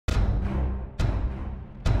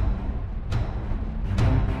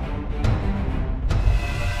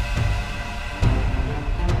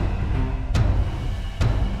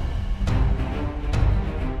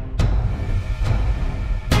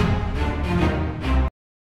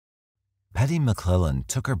Hetty McClellan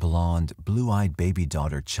took her blonde, blue-eyed baby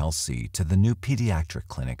daughter Chelsea to the new pediatric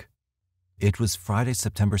clinic. It was Friday,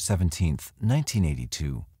 September 17,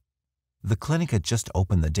 1982. The clinic had just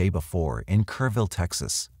opened the day before in Kerrville,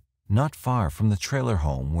 Texas, not far from the trailer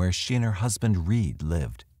home where she and her husband Reed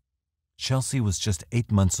lived. Chelsea was just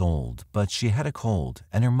 8 months old, but she had a cold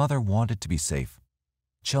and her mother wanted to be safe.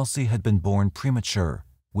 Chelsea had been born premature,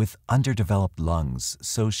 with underdeveloped lungs,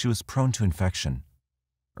 so she was prone to infection.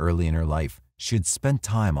 Early in her life, she had spent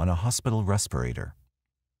time on a hospital respirator.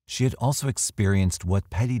 She had also experienced what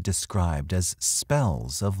Hetty described as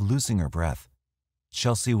spells of losing her breath.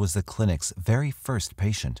 Chelsea was the clinic's very first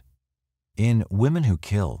patient. In Women Who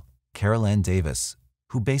Kill, Carol Ann Davis,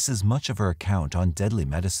 who bases much of her account on deadly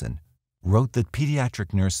medicine, wrote that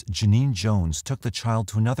pediatric nurse Genene Jones took the child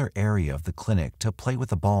to another area of the clinic to play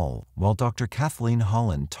with a ball while Dr. Kathleen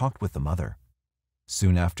Holland talked with the mother.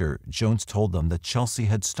 Soon after, Jones told them that Chelsea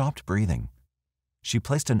had stopped breathing. She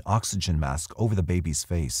placed an oxygen mask over the baby's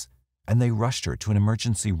face, and they rushed her to an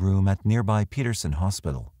emergency room at nearby Peterson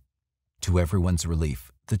Hospital. To everyone's relief,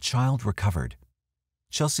 the child recovered.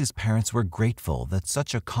 Chelsea's parents were grateful that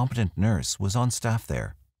such a competent nurse was on staff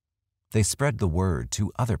there. They spread the word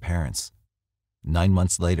to other parents. 9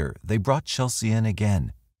 months later, they brought Chelsea in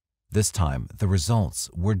again. This time, the results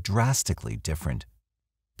were drastically different.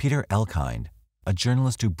 Peter Elkind, a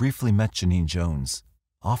journalist who briefly met Genene Jones,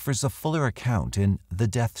 offers a fuller account in The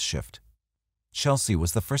Death Shift. Chelsea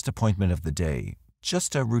was the first appointment of the day,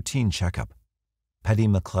 just a routine checkup. Hetty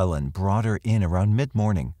McClellan brought her in around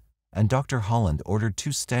mid-morning, and Dr. Holland ordered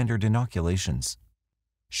 2 standard inoculations.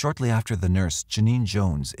 Shortly after the nurse, Genene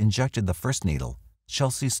Jones, injected the first needle,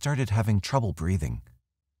 Chelsea started having trouble breathing.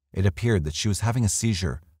 It appeared that she was having a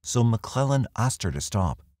seizure, so McClellan asked her to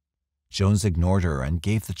stop. Jones ignored her and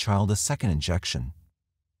gave the child a second injection.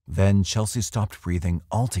 Then Chelsea stopped breathing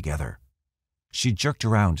altogether. She jerked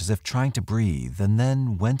around as if trying to breathe and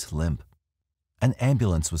then went limp. An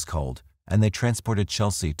ambulance was called, and they transported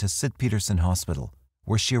Chelsea to Sid Peterson Hospital,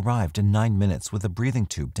 where she arrived in 9 minutes with a breathing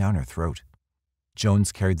tube down her throat.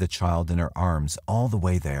 Jones carried the child in her arms all the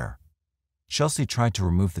way there. Chelsea tried to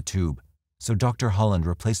remove the tube, so Dr. Holland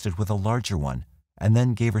replaced it with a larger one and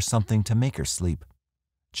then gave her something to make her sleep.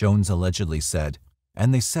 Jones allegedly said,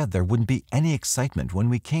 "And they said there wouldn't be any excitement when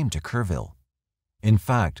we came to Kerrville." In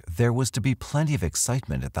fact, there was to be plenty of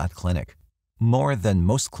excitement at that clinic, more than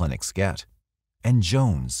most clinics get, and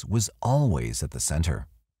Jones was always at the center.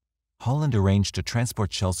 Holland arranged to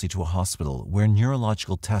transport Chelsea to a hospital where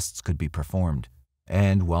neurological tests could be performed,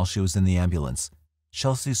 and while she was in the ambulance,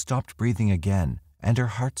 Chelsea stopped breathing again and her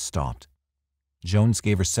heart stopped. Jones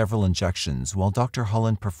gave her several injections while Dr.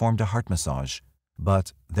 Holland performed a heart massage,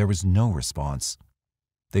 but there was no response.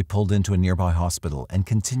 They pulled into a nearby hospital and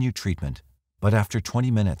continued treatment, but after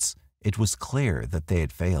 20 minutes, it was clear that they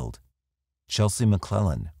had failed. Chelsea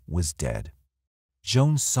McClellan was dead.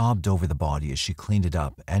 Jones sobbed over the body as she cleaned it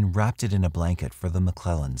up and wrapped it in a blanket for the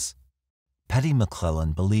McClellans. Hetty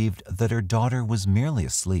McClellan believed that her daughter was merely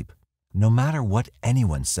asleep. No matter what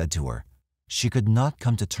anyone said to her, she could not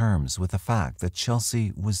come to terms with the fact that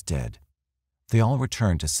Chelsea was dead. They all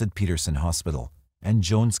returned to Sid Peterson Hospital, and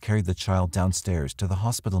Jones carried the child downstairs to the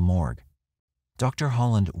hospital morgue. Dr.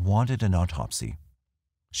 Holland wanted an autopsy.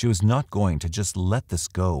 She was not going to just let this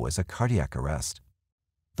go as a cardiac arrest.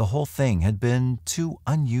 The whole thing had been too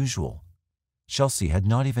unusual. Chelsea had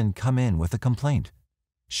not even come in with a complaint.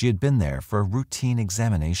 She had been there for a routine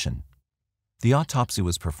examination. The autopsy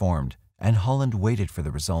was performed, and Holland waited for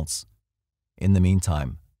the results. In the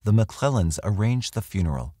meantime, the McClellans arranged the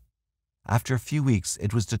funeral. After a few weeks,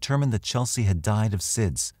 it was determined that Chelsea had died of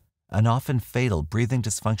SIDS, an often fatal breathing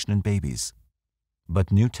dysfunction in babies.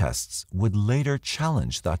 But new tests would later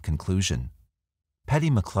challenge that conclusion.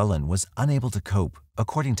 Hetty McClellan was unable to cope,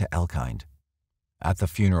 according to Elkind. At the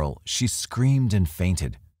funeral, she screamed and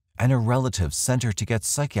fainted, and her relatives sent her to get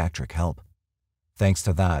psychiatric help. Thanks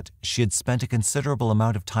to that, she had spent a considerable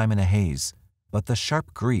amount of time in a haze, but the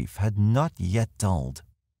sharp grief had not yet dulled.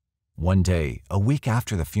 One day, a week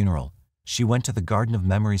after the funeral, she went to the Garden of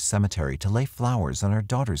Memories cemetery to lay flowers on her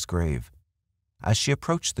daughter's grave. As she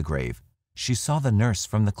approached the grave, she saw the nurse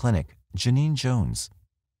from the clinic, Genene Jones.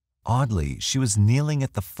 Oddly, she was kneeling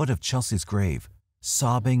at the foot of Chelsea's grave,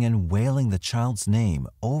 sobbing and wailing the child's name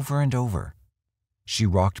over and over. She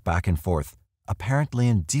rocked back and forth, apparently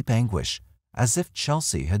in deep anguish, as if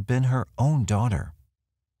Chelsea had been her own daughter.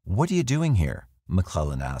 "What are you doing here?"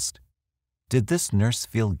 McClellan asked. Did this nurse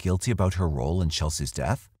feel guilty about her role in Chelsea's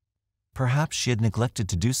death? Perhaps she had neglected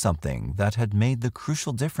to do something that had made the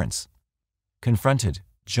crucial difference. Confronted,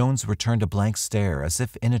 Jones returned a blank stare as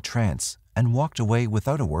if in a trance and walked away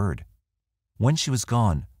without a word. When she was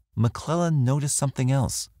gone, McClellan noticed something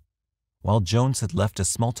else. While Jones had left a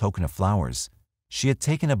small token of flowers, she had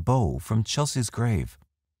taken a bow from Chelsea's grave.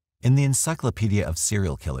 In the Encyclopedia of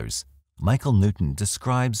Serial Killers, Michael Newton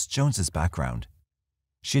describes Jones's background.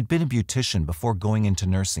 She had been a beautician before going into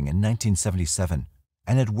nursing in 1977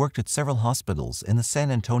 and had worked at several hospitals in the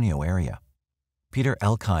San Antonio area. Peter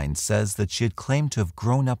Elkind says that she had claimed to have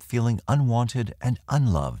grown up feeling unwanted and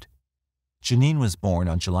unloved. Genene was born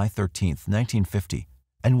on July 13, 1950,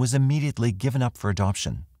 and was immediately given up for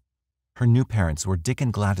adoption. Her new parents were Dick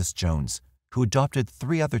and Gladys Jones, who adopted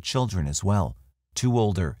 3 other children as well, 2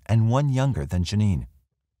 older and 1 younger than Genene.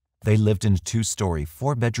 They lived in a 2-story,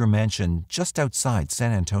 4-bedroom mansion just outside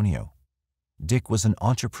San Antonio. Dick was an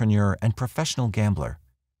entrepreneur and professional gambler.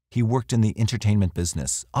 He worked in the entertainment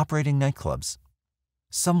business, operating nightclubs.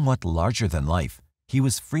 Somewhat larger than life, he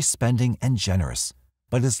was free-spending and generous,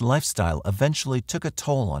 but his lifestyle eventually took a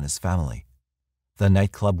toll on his family. The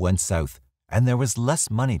nightclub went south, and there was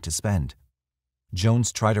less money to spend.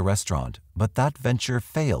 Jones tried a restaurant, but that venture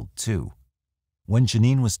failed too. When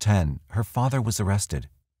Genene was 10, her father was arrested.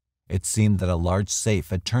 It seemed that a large safe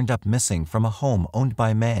had turned up missing from a home owned by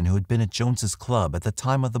a man who had been at Jones's club at the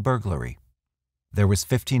time of the burglary. There was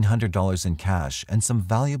 $1,500 in cash and some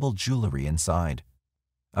valuable jewelry inside.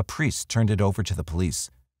 A priest turned it over to the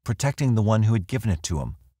police, protecting the one who had given it to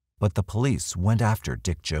him, but the police went after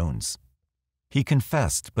Dick Jones. He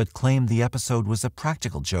confessed but claimed the episode was a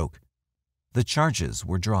practical joke. The charges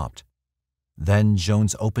were dropped. Then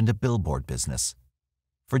Jones opened a billboard business.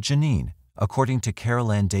 For Genene, according to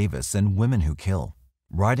Carol Ann Davis in Women Who Kill,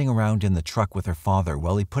 riding around in the truck with her father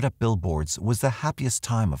while he put up billboards was the happiest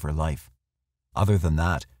time of her life. Other than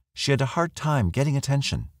that, she had a hard time getting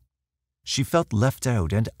attention. She felt left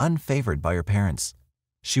out and unfavored by her parents.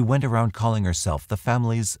 She went around calling herself the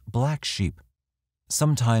family's black sheep.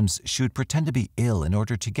 Sometimes she would pretend to be ill in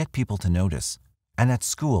order to get people to notice, and at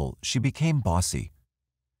school she became bossy.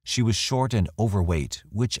 She was short and overweight,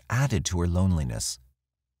 which added to her loneliness.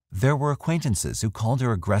 There were acquaintances who called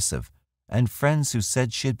her aggressive and friends who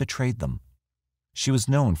said she had betrayed them. She was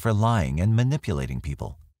known for lying and manipulating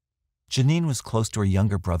people. Genene was close to her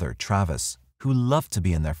younger brother, Travis, who loved to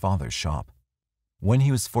be in their father's shop. When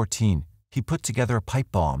he was 14, he put together a pipe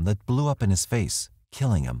bomb that blew up in his face,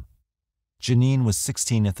 killing him. Genene was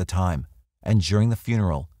 16 at the time, and during the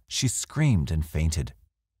funeral, she screamed and fainted.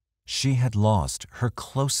 She had lost her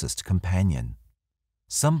closest companion.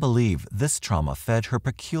 Some believe this trauma fed her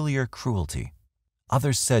peculiar cruelty.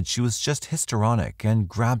 Others said she was just histrionic and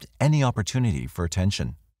grabbed any opportunity for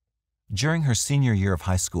attention. During her senior year of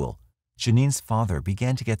high school, Genene's father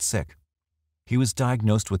began to get sick. He was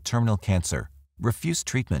diagnosed with terminal cancer, refused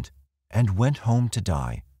treatment, and went home to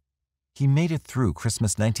die. He made it through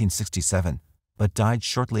Christmas 1967, but died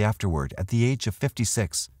shortly afterward at the age of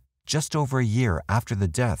 56, just over a year after the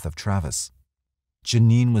death of Travis.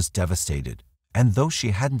 Genene was devastated, and though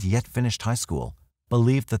she hadn't yet finished high school,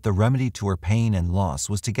 believed that the remedy to her pain and loss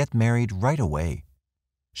was to get married right away.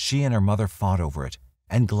 She and her mother fought over it,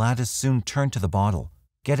 and Gladys soon turned to the bottle,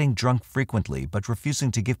 getting drunk frequently but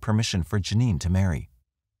refusing to give permission for Genene to marry.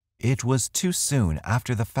 It was too soon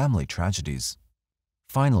after the family tragedies.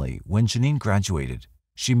 Finally, when Genene graduated,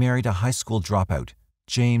 she married a high school dropout,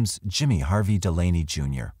 James Jimmy Harvey Delaney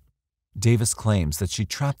Jr. Davis claims that she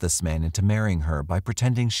trapped this man into marrying her by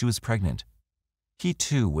pretending she was pregnant. He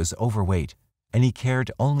too was overweight, and he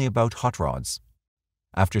cared only about hot rods.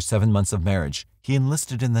 After 7 months of marriage, he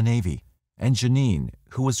enlisted in the Navy, and Genene,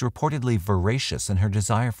 who was reportedly voracious in her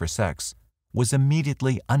desire for sex, was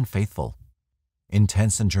immediately unfaithful.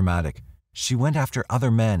 Intense and dramatic, she went after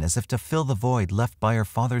other men as if to fill the void left by her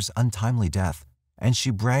father's untimely death, and she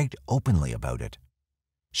bragged openly about it.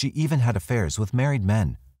 She even had affairs with married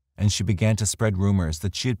men, and she began to spread rumors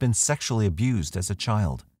that she had been sexually abused as a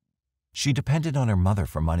child. She depended on her mother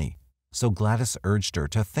for money, so Gladys urged her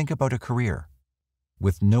to think about a career.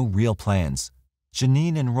 With no real plans,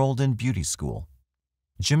 Genene enrolled in beauty school.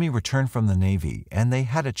 Jimmy returned from the Navy, and they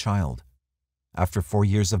had a child. After 4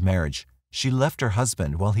 years of marriage, she left her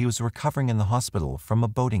husband while he was recovering in the hospital from a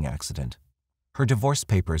boating accident. Her divorce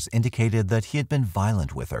papers indicated that he had been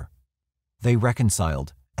violent with her. They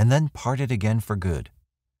reconciled and then parted again for good.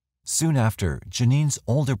 Soon after, Genene's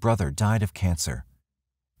older brother died of cancer.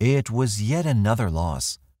 It was yet another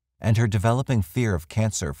loss, and her developing fear of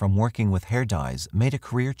cancer from working with hair dyes made a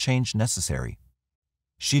career change necessary.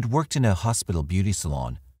 She'd worked in a hospital beauty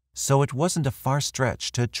salon, so it wasn't a far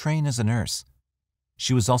stretch to train as a nurse.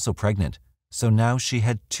 She was also pregnant, so now she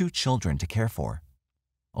had 2 children to care for.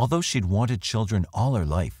 Although she'd wanted children all her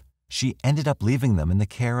life, she ended up leaving them in the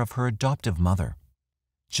care of her adoptive mother.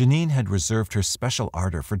 Genene had reserved her special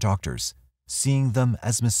ardor for doctors, seeing them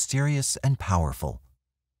as mysterious and powerful.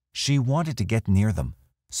 She wanted to get near them,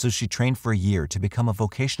 so she trained for a year to become a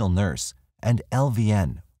vocational nurse and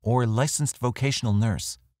LVN, or licensed vocational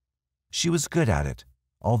nurse. She was good at it,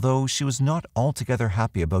 although she was not altogether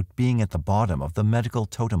happy about being at the bottom of the medical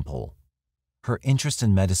totem pole. Her interest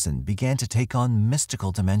in medicine began to take on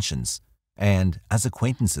mystical dimensions, and, as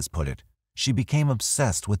acquaintances put it, she became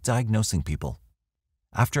obsessed with diagnosing people.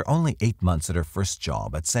 After only 8 months at her first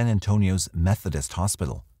job at San Antonio's Methodist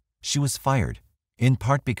Hospital, she was fired, in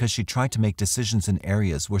part because she tried to make decisions in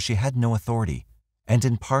areas where she had no authority, and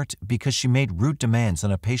in part because she made rude demands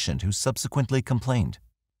on a patient who subsequently complained.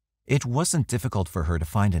 It wasn't difficult for her to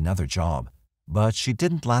find another job, but she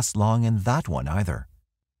didn't last long in that one either.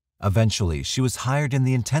 Eventually, she was hired in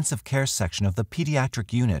the intensive care section of the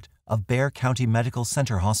pediatric unit of Bexar County Medical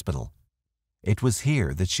Center Hospital. It was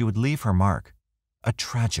here that she would leave her mark, a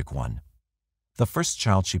tragic one. The first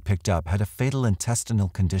child she picked up had a fatal intestinal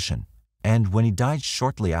condition, and when he died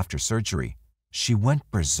shortly after surgery, she went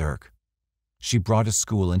berserk. She brought a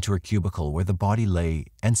stool into her cubicle where the body lay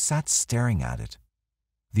and sat staring at it.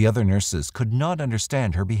 The other nurses could not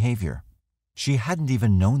understand her behavior. She hadn't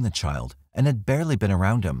even known the child and had barely been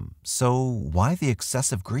around him, so why the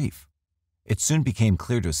excessive grief? It soon became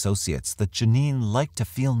clear to associates that Genene liked to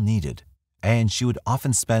feel needed, and she would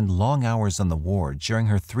often spend long hours on the ward during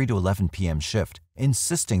her 3 to 11 p.m. shift,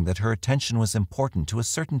 insisting that her attention was important to a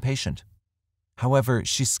certain patient. However,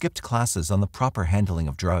 she skipped classes on the proper handling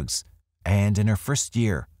of drugs, and in her first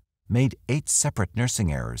year, made 8 separate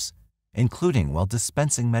nursing errors, including while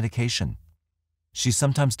dispensing medication. She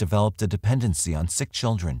sometimes developed a dependency on sick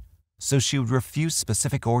children, so she would refuse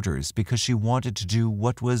specific orders because she wanted to do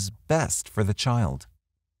what was best for the child.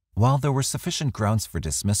 While there were sufficient grounds for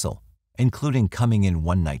dismissal, including coming in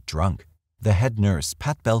one night drunk, the head nurse,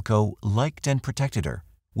 Pat Belko, liked and protected her,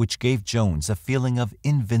 which gave Jones a feeling of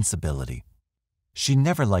invincibility. She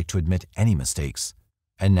never liked to admit any mistakes,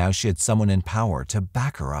 and now she had someone in power to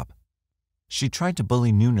back her up. She tried to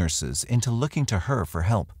bully new nurses into looking to her for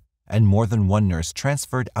help, and more than one nurse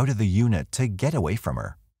transferred out of the unit to get away from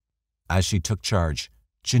her. As she took charge,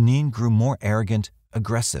 Genene grew more arrogant,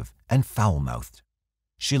 aggressive, and foul-mouthed.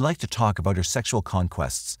 She liked to talk about her sexual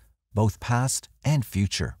conquests, both past and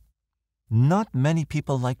future. Not many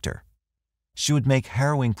people liked her. She would make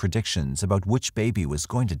harrowing predictions about which baby was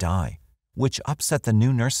going to die, which upset the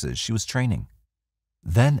new nurses she was training.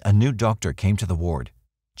 Then a new doctor came to the ward,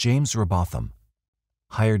 James Robotham.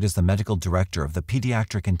 Hired as the medical director of the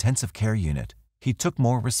pediatric intensive care unit, he took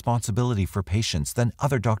more responsibility for patients than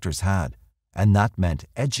other doctors had, and that meant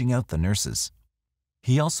edging out the nurses.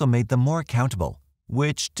 He also made them more accountable,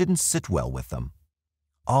 which didn't sit well with them.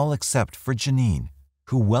 All except for Genene,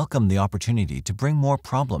 who welcomed the opportunity to bring more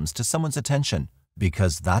problems to someone's attention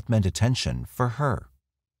because that meant attention for her.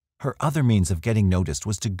 Her other means of getting noticed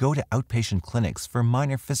was to go to outpatient clinics for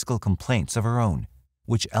minor physical complaints of her own,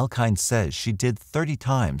 which Elkind says she did 30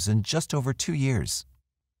 times in just over 2 years.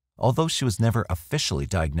 Although she was never officially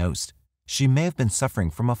diagnosed, she may have been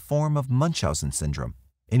suffering from a form of Munchausen syndrome,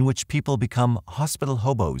 in which people become hospital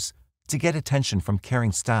hobos to get attention from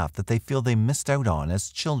caring staff that they feel they missed out on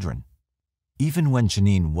as children. Even when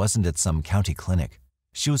Genene wasn't at some county clinic,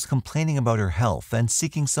 she was complaining about her health and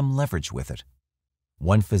seeking some leverage with it.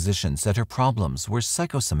 One physician said her problems were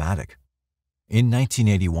psychosomatic. In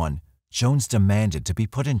 1981, Jones demanded to be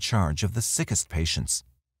put in charge of the sickest patients.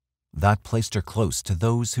 That placed her close to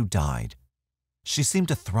those who died. She seemed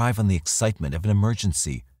to thrive on the excitement of an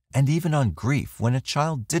emergency and even on grief when a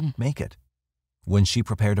child didn't make it. When she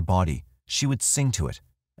prepared a body, she would sing to it,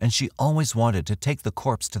 and she always wanted to take the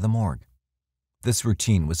corpse to the morgue. This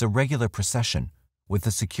routine was a regular procession, with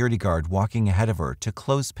the security guard walking ahead of her to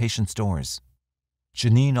close patients' doors.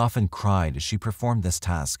 Genene often cried as she performed this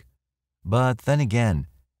task, but then again,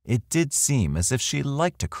 it did seem as if she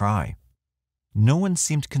liked to cry. No one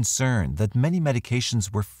seemed concerned that many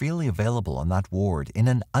medications were freely available on that ward in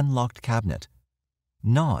an unlocked cabinet.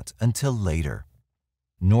 Not until later.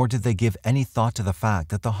 Nor did they give any thought to the fact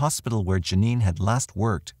that the hospital where Genene had last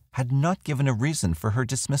worked had not given a reason for her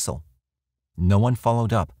dismissal. No one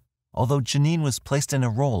followed up, although Genene was placed in a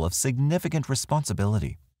role of significant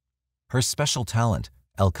responsibility. Her special talent,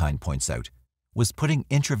 Elkind points out, was putting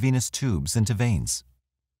intravenous tubes into veins.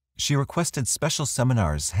 She requested special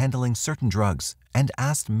seminars handling certain drugs and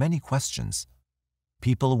asked many questions.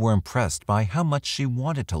 People were impressed by how much she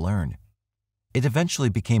wanted to learn. It eventually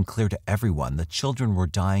became clear to everyone that children were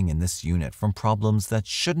dying in this unit from problems that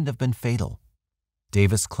shouldn't have been fatal.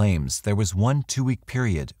 Davis claims there was one 2-week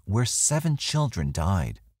period where 7 children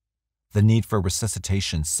died. The need for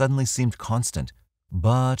resuscitation suddenly seemed constant,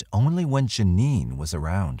 but only when Genene was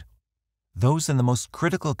around. Those in the most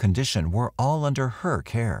critical condition were all under her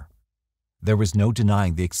care. There was no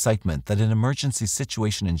denying the excitement that an emergency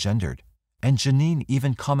situation engendered, and Genene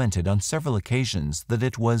even commented on several occasions that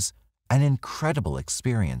it was an incredible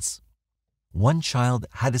experience. One child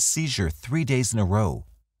had a seizure 3 days in a row,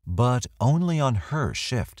 but only on her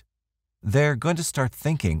shift. "They're going to start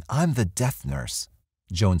thinking I'm the death nurse,"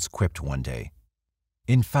 Jones quipped one day.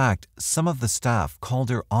 In fact, some of the staff called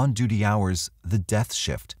her on-duty hours the death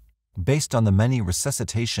shift, based on the many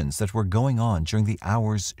resuscitations that were going on during the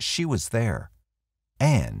hours she was there,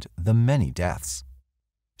 and the many deaths.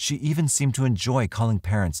 She even seemed to enjoy calling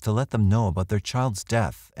parents to let them know about their child's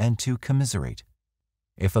death and to commiserate.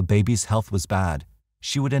 If a baby's health was bad,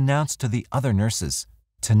 she would announce to the other nurses,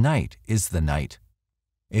 "Tonight is the night."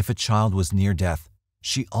 If a child was near death,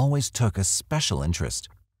 she always took a special interest.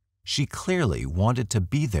 She clearly wanted to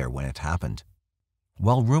be there when it happened.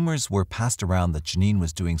 While rumors were passed around that Genene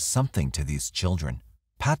was doing something to these children,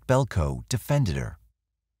 Pat Belko defended her.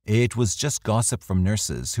 It was just gossip from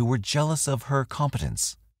nurses who were jealous of her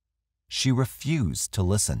competence. She refused to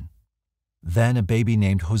listen. Then a baby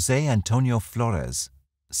named Jose Antonio Flores,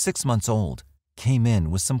 6 months old, came in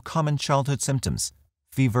with some common childhood symptoms: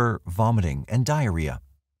 fever, vomiting, and diarrhea.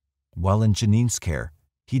 While in Genene's care,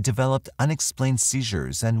 he developed unexplained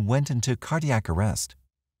seizures and went into cardiac arrest.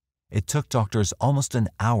 It took doctors almost an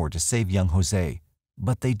hour to save young Jose,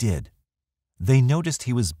 but they did. They noticed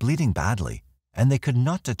he was bleeding badly, and they could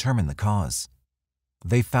not determine the cause.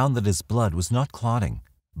 They found that his blood was not clotting,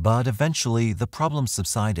 but eventually the problem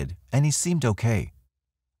subsided and he seemed okay,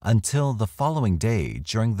 until the following day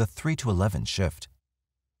during the 3 to 11 shift.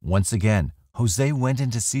 Once again, Jose went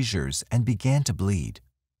into seizures and began to bleed.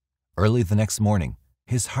 Early the next morning,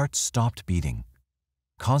 his heart stopped beating.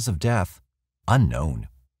 Cause of death? Unknown.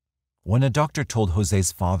 When a doctor told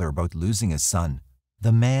Jose's father about losing his son,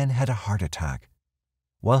 the man had a heart attack.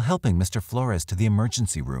 While helping Mr. Flores to the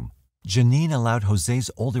emergency room, Genene allowed Jose's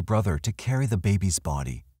older brother to carry the baby's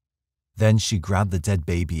body. Then she grabbed the dead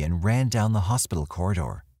baby and ran down the hospital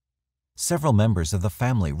corridor. Several members of the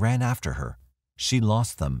family ran after her. She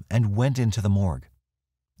lost them and went into the morgue.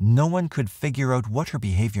 No one could figure out what her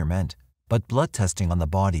behavior meant, but blood testing on the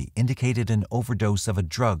body indicated an overdose of a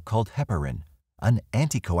drug called heparin, an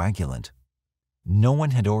anticoagulant. No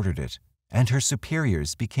one had ordered it, and her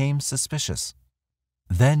superiors became suspicious.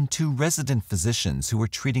 Then 2 resident physicians who were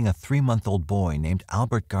treating a 3-month-old boy named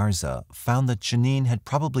Albert Garza found that Genene had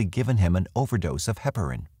probably given him an overdose of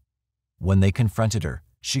heparin. When they confronted her,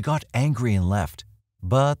 she got angry and left,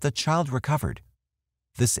 but the child recovered.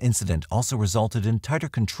 This incident also resulted in tighter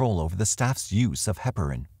control over the staff's use of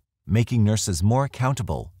heparin, making nurses more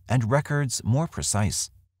accountable and records more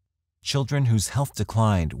precise. Children whose health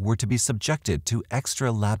declined were to be subjected to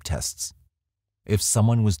extra lab tests. If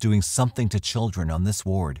someone was doing something to children on this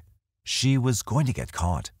ward, she was going to get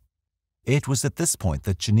caught. It was at this point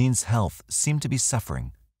that Genene's health seemed to be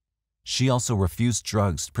suffering. She also refused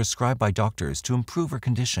drugs prescribed by doctors to improve her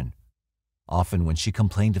condition. Often when she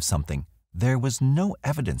complained of something, there was no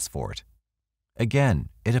evidence for it. Again,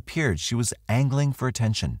 it appeared she was angling for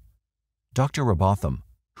attention. Dr. Robotham,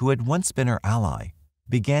 who had once been her ally,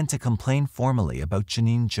 began to complain formally about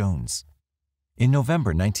Genene Jones. In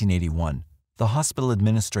November 1981, the hospital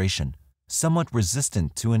administration, somewhat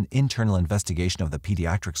resistant to an internal investigation of the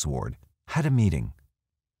pediatrics ward, had a meeting.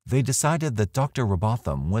 They decided that Dr.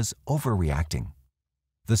 Robotham was overreacting.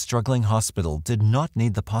 The struggling hospital did not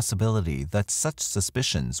need the possibility that such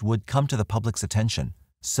suspicions would come to the public's attention,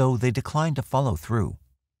 so they declined to follow through.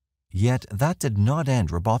 Yet that did not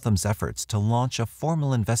end Robotham's efforts to launch a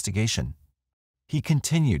formal investigation. He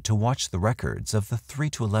continued to watch the records of the 3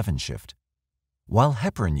 to 11 shift. While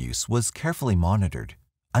heparin use was carefully monitored,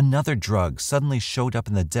 another drug suddenly showed up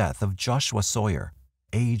in the death of Joshua Sawyer,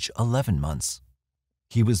 age 11 months.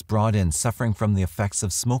 He was brought in suffering from the effects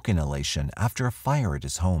of smoke inhalation after a fire at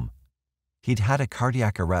his home. He'd had a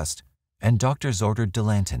cardiac arrest, and doctors ordered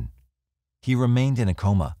Dilantin. He remained in a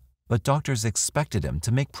coma, but doctors expected him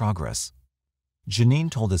to make progress.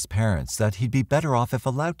 Genene told his parents that he'd be better off if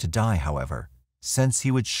allowed to die, however, since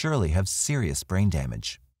he would surely have serious brain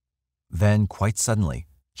damage. Then, quite suddenly,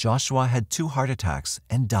 Joshua had 2 heart attacks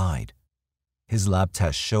and died. His lab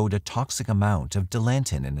test showed a toxic amount of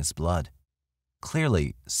Dilantin in his blood.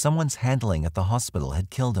 Clearly, someone's handling at the hospital had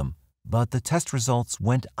killed him, but the test results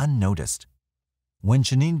went unnoticed. When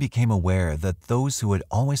Genene became aware that those who had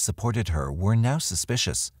always supported her were now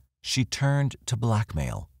suspicious, she turned to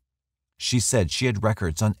blackmail. She said she had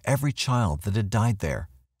records on every child that had died there,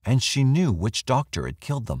 and she knew which doctor had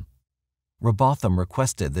killed them. Robotham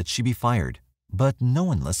requested that she be fired, but no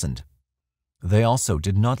one listened. They also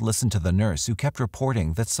did not listen to the nurse who kept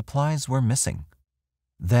reporting that supplies were missing.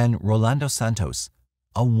 Then Rolando Santos,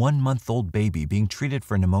 a 1-month-old baby being treated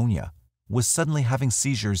for pneumonia, was suddenly having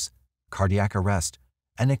seizures, cardiac arrest,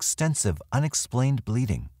 and extensive unexplained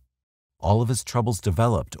bleeding. All of his troubles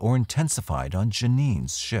developed or intensified on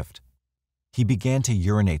Genene's shift. He began to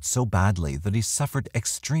urinate so badly that he suffered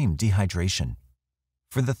extreme dehydration.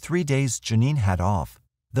 For the 3 days Genene had off,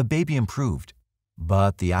 the baby improved,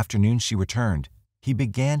 but the afternoon she returned, he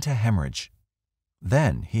began to hemorrhage.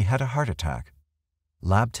 Then he had a heart attack.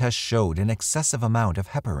 Lab tests showed an excessive amount of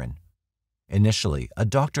heparin. Initially, a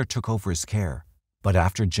doctor took over his care, but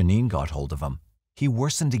after Genene got hold of him, he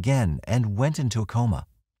worsened again and went into a coma.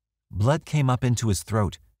 Blood came up into his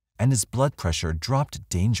throat, and his blood pressure dropped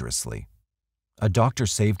dangerously. A doctor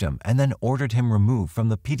saved him and then ordered him removed from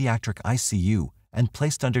the pediatric ICU and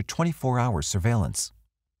placed under 24-hour surveillance.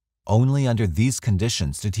 Only under these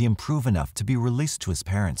conditions did he improve enough to be released to his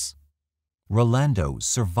parents. Rolando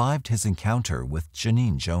survived his encounter with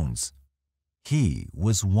Genene Jones. He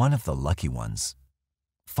was one of the lucky ones.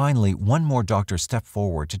 Finally, one more doctor stepped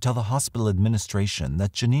forward to tell the hospital administration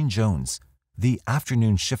that Genene Jones, the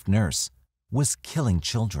afternoon shift nurse, was killing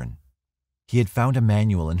children. He had found a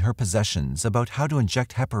manual in her possessions about how to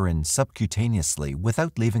inject heparin subcutaneously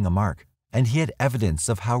without leaving a mark, and he had evidence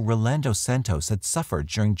of how Rolando Santos had suffered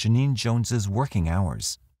during Genene Jones's working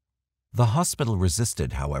hours. The hospital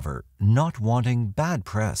resisted, however, not wanting bad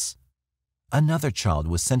press. Another child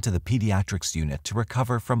was sent to the pediatrics unit to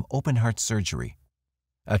recover from open-heart surgery.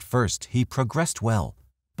 At first, he progressed well,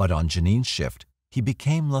 but on Genene's shift, he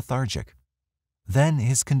became lethargic. Then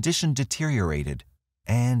his condition deteriorated,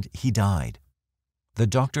 and he died. The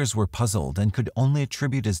doctors were puzzled and could only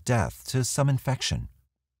attribute his death to some infection.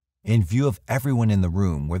 In view of everyone in the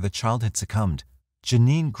room where the child had succumbed,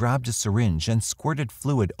 Genene grabbed a syringe and squirted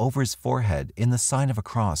fluid over his forehead in the sign of a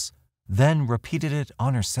cross, then repeated it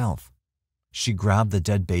on herself. She grabbed the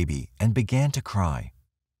dead baby and began to cry.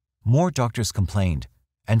 More doctors complained,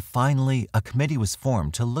 and finally a committee was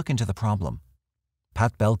formed to look into the problem.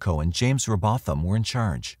 Pat Belko and James Robotham were in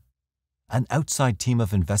charge. An outside team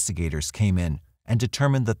of investigators came in and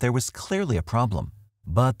determined that there was clearly a problem,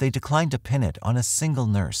 but they declined to pin it on a single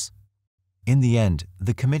nurse. In the end,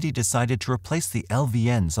 the committee decided to replace the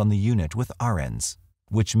LVNs on the unit with RNs,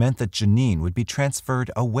 which meant that Genene would be transferred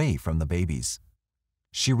away from the babies.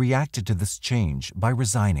 She reacted to this change by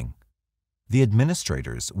resigning. The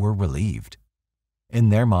administrators were relieved. In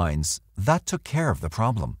their minds, that took care of the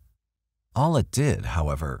problem. All it did,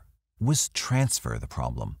 however, was transfer the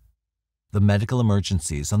problem. The medical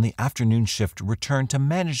emergencies on the afternoon shift returned to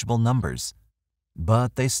manageable numbers,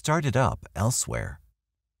 but they started up elsewhere.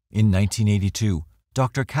 In 1982,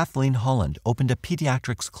 Dr. Kathleen Holland opened a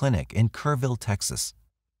pediatrics clinic in Kerrville, Texas.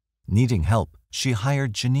 Needing help, she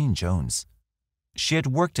hired Genene Jones. She had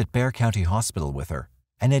worked at Bexar County Hospital with her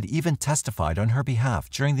and had even testified on her behalf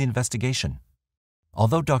during the investigation.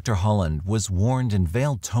 Although Dr. Holland was warned in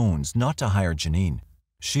veiled tones not to hire Genene,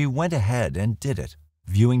 she went ahead and did it,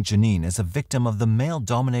 viewing Genene as a victim of the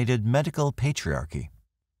male-dominated medical patriarchy.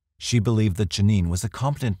 She believed that Genene was a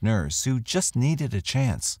competent nurse who just needed a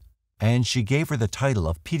chance, and she gave her the title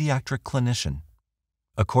of pediatric clinician.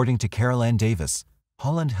 According to Carol Ann Davis,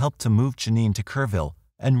 Holland helped to move Genene to Kerrville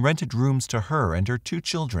and rented rooms to her and her 2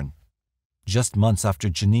 children. Just months after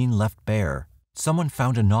Genene left Bexar, someone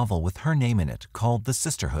found a novel with her name in it called The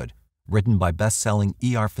Sisterhood, written by best-selling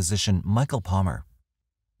ER physician Michael Palmer.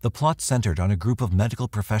 The plot centered on a group of medical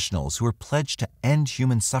professionals who were pledged to end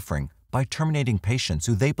human suffering by terminating patients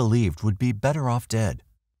who they believed would be better off dead.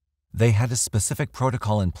 They had a specific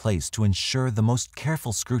protocol in place to ensure the most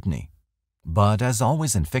careful scrutiny. But as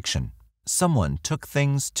always in fiction, someone took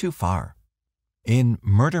things too far. In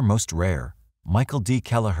Murder Most Rare, Michael D.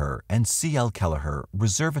 Kelleher and C.L. Kelleher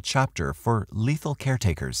reserve a chapter for lethal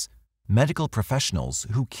caretakers, medical professionals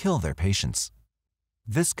who kill their patients.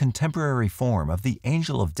 This contemporary form of the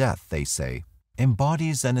angel of death, they say,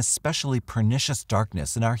 embodies an especially pernicious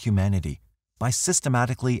darkness in our humanity by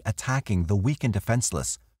systematically attacking the weak and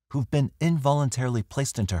defenseless who've been involuntarily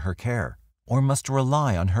placed into her care or must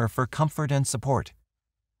rely on her for comfort and support.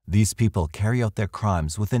 These people carry out their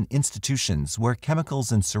crimes within institutions where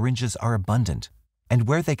chemicals and syringes are abundant and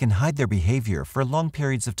where they can hide their behavior for long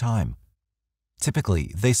periods of time.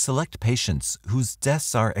 Typically, they select patients whose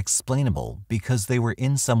deaths are explainable because they were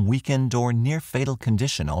in some weakened or near-fatal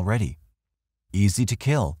condition already. Easy to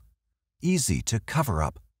kill, easy to cover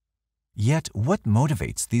up. Yet what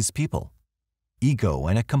motivates these people? Ego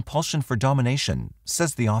and a compulsion for domination,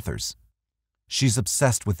 says the authors. She's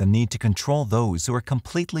obsessed with the need to control those who are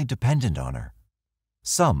completely dependent on her.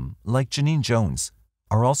 Some, like Genene Jones,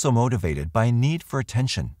 are also motivated by a need for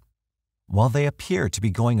attention. While they appear to be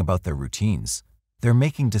going about their routines, they're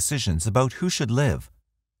making decisions about who should live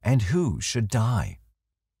and who should die.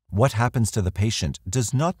 What happens to the patient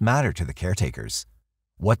does not matter to the caretakers.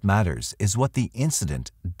 What matters is what the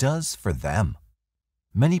incident does for them.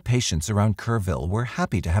 Many patients around Kerrville were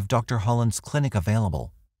happy to have Dr. Holland's clinic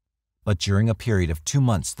available. But during a period of 2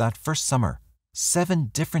 months that first summer, 7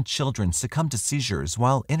 different children succumbed to seizures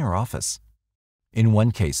while in her office. In one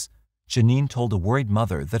case, Genene told a worried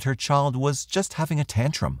mother that her child was just having a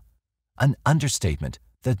tantrum, an understatement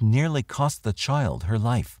that nearly cost the child her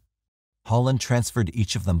life. Holland transferred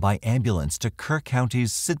each of them by ambulance to Kerr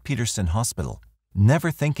County's Sid Peterson Hospital, never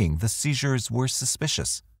thinking the seizures were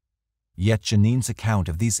suspicious. Yet Genene's account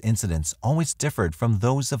of these incidents always differed from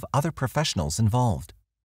those of other professionals involved.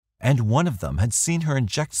 And one of them had seen her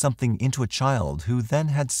inject something into a child who then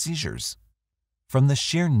had seizures. From the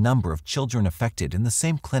sheer number of children affected in the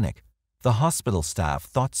same clinic, the hospital staff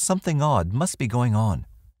thought something odd must be going on,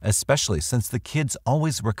 especially since the kids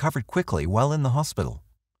always recovered quickly while in the hospital.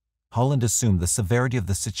 Holland assumed the severity of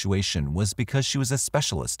the situation was because she was a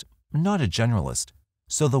specialist, not a generalist,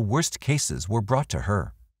 so the worst cases were brought to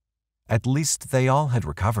her. At least they all had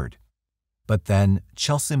recovered. But then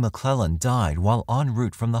Chelsea McClellan died while en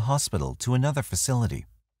route from the hospital to another facility.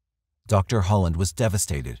 Dr. Holland was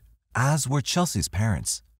devastated, as were Chelsea's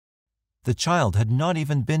parents. The child had not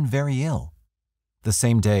even been very ill. The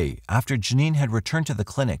same day, after Genene had returned to the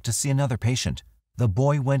clinic to see another patient, the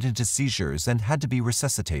boy went into seizures and had to be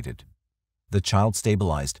resuscitated. The child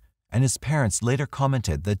stabilized, and his parents later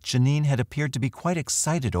commented that Genene had appeared to be quite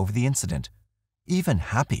excited over the incident, even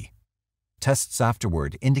happy. Tests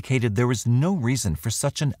afterward indicated there was no reason for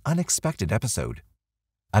such an unexpected episode.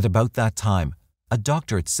 At about that time, a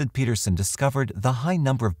doctor at Sid Peterson discovered the high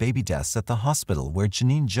number of baby deaths at the hospital where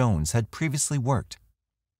Genene Jones had previously worked.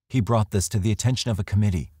 He brought this to the attention of a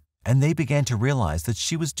committee, and they began to realize that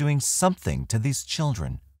she was doing something to these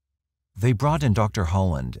children. They brought in Dr.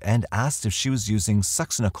 Holland and asked if she was using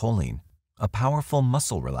succinylcholine, a powerful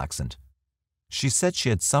muscle relaxant. She said she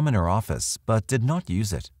had some in her office, but did not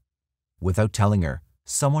use it. Without telling her,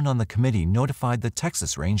 someone on the committee notified the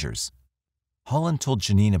Texas Rangers. Holland told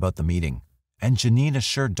Genene about the meeting, and Genene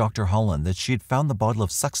assured Dr. Holland that she had found the bottle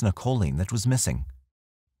of succinylcholine that was missing.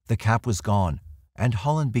 The cap was gone, and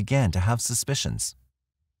Holland began to have suspicions.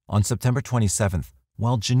 On September 27th,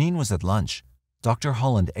 while Genene was at lunch, Dr.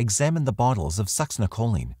 Holland examined the bottles of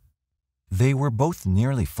succinylcholine. They were both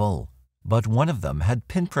nearly full, but one of them had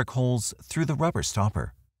pinprick holes through the rubber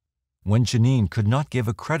stopper. When Genene could not give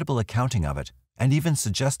a credible accounting of it, and even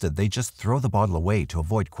suggested they just throw the bottle away to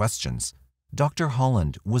avoid questions, Dr.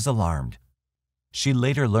 Holland was alarmed. She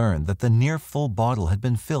later learned that the near-full bottle had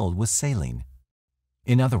been filled with saline.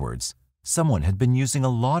 In other words, someone had been using a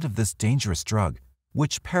lot of this dangerous drug,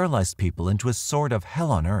 which paralyzed people into a sort of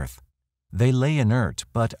hell on earth. They lay inert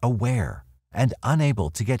but aware and unable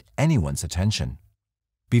to get anyone's attention.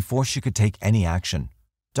 Before she could take any action,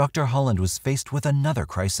 Dr. Holland was faced with another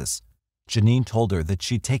crisis. Genene told her that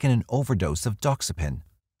she'd taken an overdose of doxepin,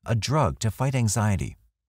 a drug to fight anxiety.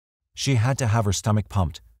 She had to have her stomach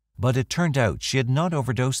pumped, but it turned out she had not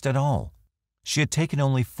overdosed at all. She had taken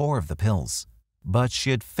only 4 of the pills, but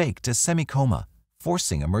she had faked a semi-coma,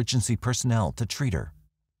 forcing emergency personnel to treat her.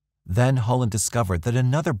 Then Holland discovered that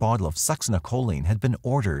another bottle of succinylcholine had been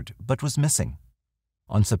ordered but was missing.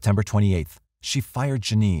 On September 28th, she fired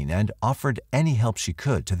Genene and offered any help she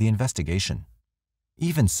could to the investigation.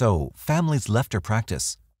 Even so, families left her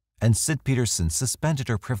practice, and Sid Peterson suspended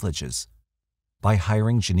her privileges. By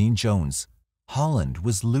hiring Genene Jones, Holland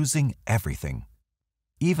was losing everything.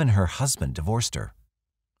 Even her husband divorced her.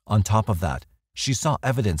 On top of that, she saw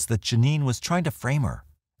evidence that Genene was trying to frame her,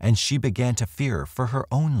 and she began to fear for her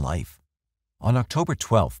own life. On October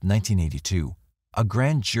 12, 1982, a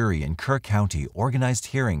grand jury in Kerr County organized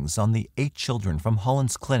hearings on the 8 children from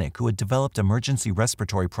Holland's clinic who had developed emergency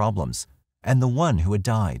respiratory problems, and the one who had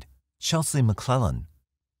died, Chelsea McClellan.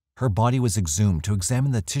 Her body was exhumed to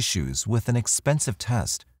examine the tissues with an expensive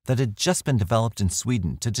test that had just been developed in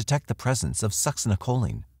Sweden to detect the presence of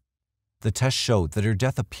succinylcholine. The test showed that her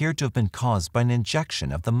death appeared to have been caused by an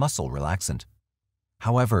injection of the muscle relaxant.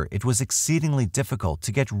 However, it was exceedingly difficult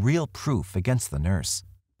to get real proof against the nurse.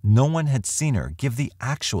 No one had seen her give the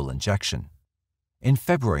actual injection. In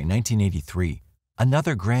February 1983,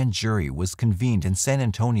 another grand jury was convened in San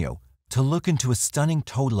Antonio to look into a stunning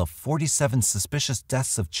total of 47 suspicious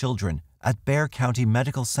deaths of children at Bexar County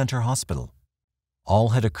Medical Center Hospital. All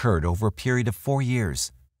had occurred over a period of 4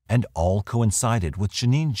 years, and all coincided with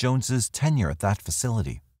Genene Jones's tenure at that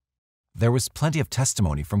facility. There was plenty of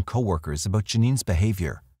testimony from coworkers about Genene's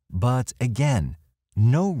behavior, but again,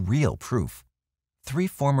 no real proof. 3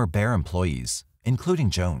 former Bear employees, including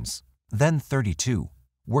Jones, then 32,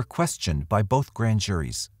 were questioned by both grand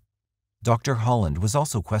juries. Dr. Holland was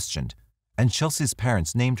also questioned, and Chelsea's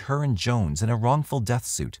parents named her and Jones in a wrongful death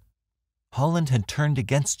suit. Holland had turned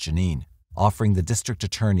against Genene, offering the district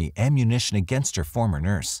attorney ammunition against her former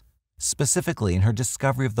nurse, specifically in her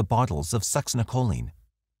discovery of the bottles of succinylcholine.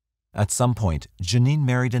 At some point, Genene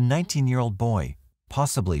married a 19-year-old boy,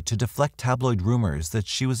 possibly to deflect tabloid rumors that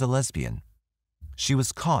she was a lesbian. She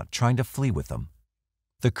was caught trying to flee with them.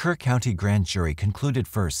 The Kerr County grand jury concluded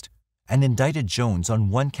first and indicted Jones on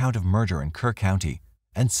 1 count of murder in Kerr County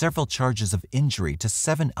and several charges of injury to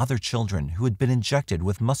 7 other children who had been injected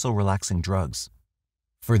with muscle-relaxing drugs.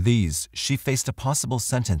 For these, she faced a possible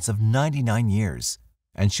sentence of 99 years,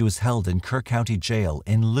 and she was held in Kerr County Jail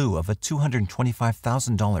in lieu of a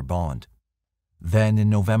 $225,000 bond. Then,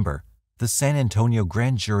 in November, the San Antonio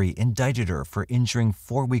grand jury indicted her for injuring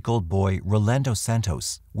 4-week-old boy Rolando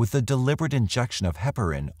Santos with a deliberate injection of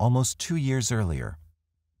heparin almost 2 years earlier.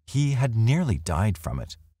 He had nearly died from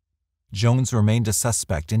it. Jones remained a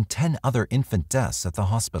suspect in 10 other infant deaths at the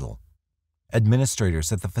hospital.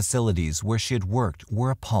 Administrators at the facilities where she had worked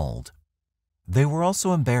were appalled. They were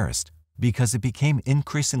also embarrassed because it became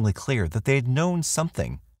increasingly clear that they had known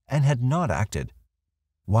something and had not acted.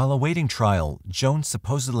 While awaiting trial, Jones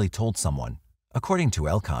supposedly told someone, according to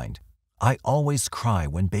Elkind, "I always cry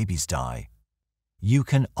when babies die." You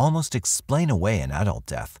can almost explain away an adult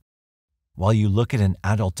death. While you look at an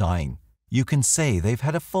adult dying, you can say they've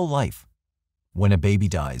had a full life. When a baby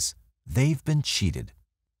dies, they've been cheated.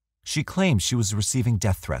 She claimed she was receiving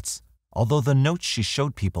death threats, although the notes she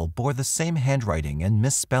showed people bore the same handwriting and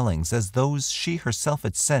misspellings as those she herself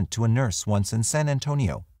had sent to a nurse once in San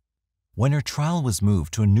Antonio. When her trial was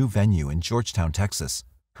moved to a new venue in Georgetown, Texas,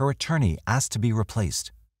 her attorney asked to be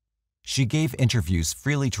replaced. She gave interviews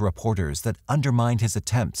freely to reporters that undermined his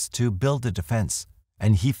attempts to build a defense,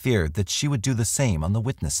 and he feared that she would do the same on the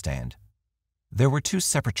witness stand. There were 2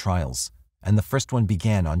 separate trials, and the first one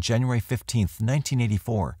began on January 15,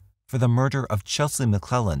 1984, for the murder of Chelsea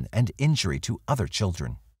McClellan and injury to other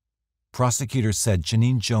children. Prosecutors said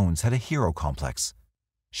Genene Jones had a hero complex.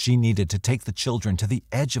 She needed to take the children to the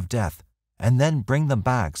edge of death and then bring them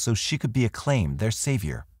back so she could be acclaimed their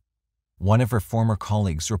savior. One of her former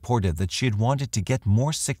colleagues reported that she had wanted to get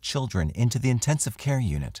more sick children into the intensive care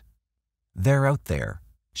unit. "They're out there,"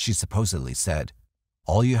 she supposedly said.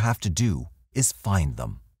 "All you have to do is find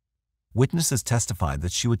them." Witnesses testified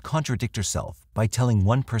that she would contradict herself by telling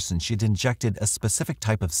one person she had injected a specific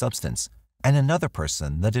type of substance and another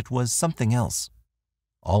person that it was something else.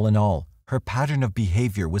 All in all, her pattern of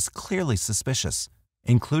behavior was clearly suspicious,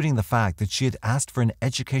 including the fact that she had asked for an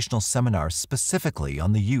educational seminar specifically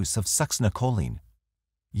on the use of succinylcholine.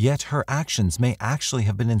 Yet her actions may actually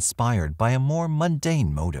have been inspired by a more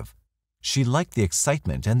mundane motive. She liked the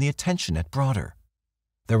excitement and the attention it brought her.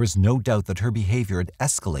 There was no doubt that her behavior had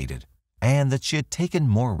escalated and that she had taken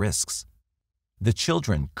more risks. The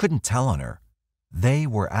children couldn't tell on her. They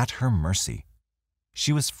were at her mercy.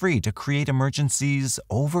 She was free to create emergencies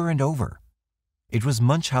over and over. It was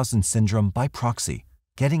Munchausen syndrome by proxy,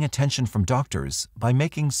 getting attention from doctors by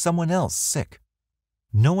making someone else sick.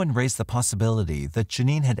 No one raised the possibility that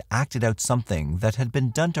Genene had acted out something that had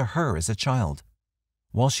been done to her as a child.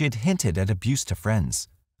 While she had hinted at abuse to friends,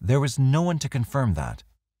 there was no one to confirm that.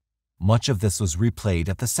 Much of this was replayed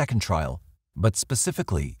at the second trial, but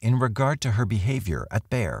specifically in regard to her behavior at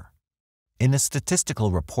Bear. In a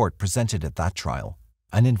statistical report presented at that trial,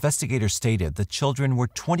 an investigator stated that children were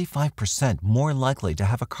 25% more likely to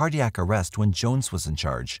have a cardiac arrest when Jones was in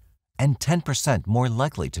charge, and 10% more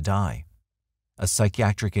likely to die. A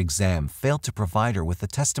psychiatric exam failed to provide her with the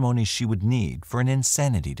testimony she would need for an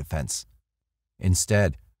insanity defense.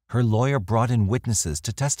 Instead, her lawyer brought in witnesses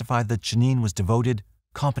to testify that Genene was devoted,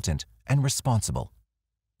 competent, and responsible.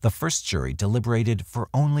 The first jury deliberated for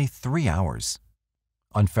only 3 hours.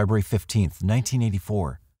 On February 15,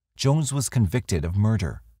 1984, Jones was convicted of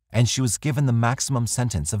murder, and she was given the maximum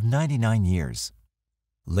sentence of 99 years.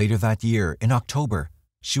 Later that year, in October,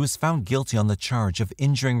 she was found guilty on the charge of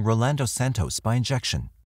injuring Rolando Santos by injection.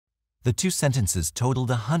 The 2 sentences totaled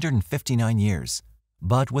 159 years,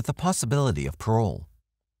 but with the possibility of parole.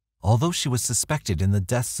 Although she was suspected in the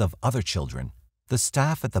deaths of other children, the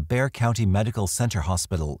staff at the Bear County Medical Center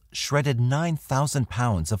Hospital shredded 9,000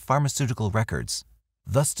 pounds of pharmaceutical records,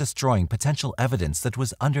 thus destroying potential evidence that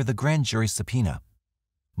was under the grand jury subpoena.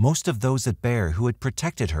 Most of those at Bear who had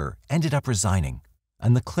protected her ended up resigning,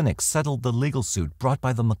 and the clinic settled the legal suit brought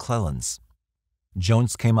by the McClellans.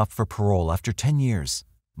 Jones came up for parole after 10 years,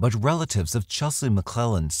 but relatives of Chelsea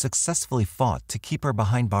McClellan successfully fought to keep her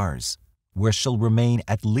behind bars, where she'll remain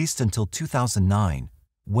at least until 2009,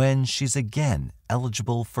 when she's again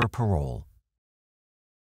eligible for parole.